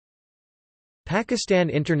Pakistan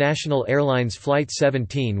International Airlines Flight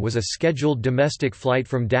 17 was a scheduled domestic flight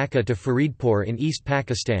from Dhaka to Faridpur in East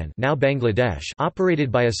Pakistan, now Bangladesh,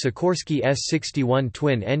 operated by a Sikorsky S-61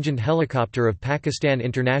 twin-engined helicopter of Pakistan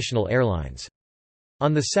International Airlines.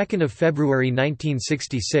 On 2 February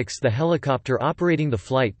 1966 the helicopter operating the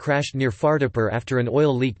flight crashed near Faridpur after an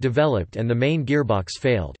oil leak developed and the main gearbox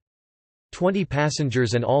failed. 20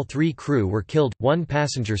 passengers and all 3 crew were killed, 1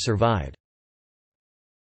 passenger survived.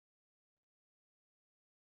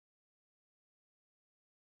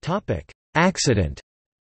 Accident.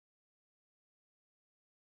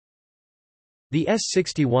 The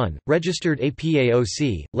S-61, registered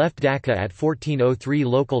APAOC, left Dhaka at 14:03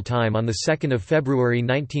 local time on 2 February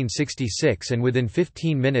 1966 and within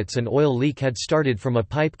 15 minutes an oil leak had started from a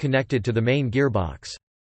pipe connected to the main gearbox.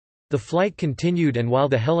 The flight continued and while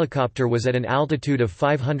the helicopter was at an altitude of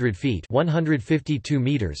 500 feet 152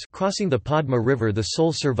 meters crossing the Padma River, the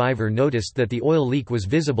sole survivor noticed that the oil leak was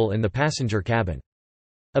visible in the passenger cabin.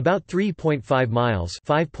 About 3.5 miles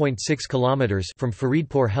 (5.6 kilometers) from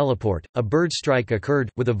Faridpur heliport, a bird strike occurred,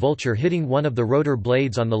 with a vulture hitting one of the rotor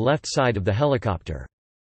blades on the left side of the helicopter.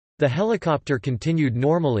 The helicopter continued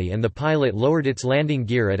normally and the pilot lowered its landing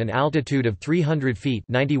gear at an altitude of 300 feet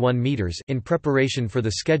 91 meters in preparation for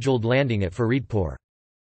the scheduled landing at Faridpur.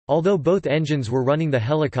 Although both engines were running, the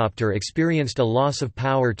helicopter experienced a loss of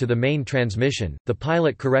power to the main transmission. The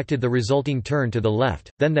pilot corrected the resulting turn to the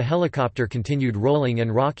left, then the helicopter continued rolling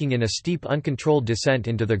and rocking in a steep uncontrolled descent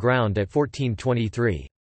into the ground at 14:23.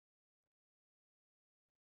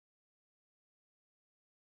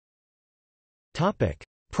 Topic: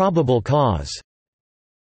 Probable cause.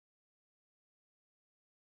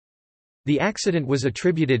 The accident was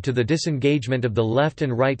attributed to the disengagement of the left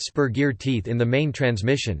and right spur gear teeth in the main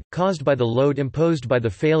transmission, caused by the load imposed by the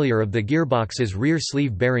failure of the gearbox's rear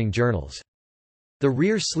sleeve bearing journals. The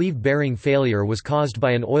rear sleeve bearing failure was caused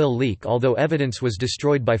by an oil leak, although evidence was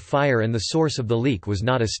destroyed by fire and the source of the leak was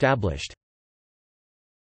not established.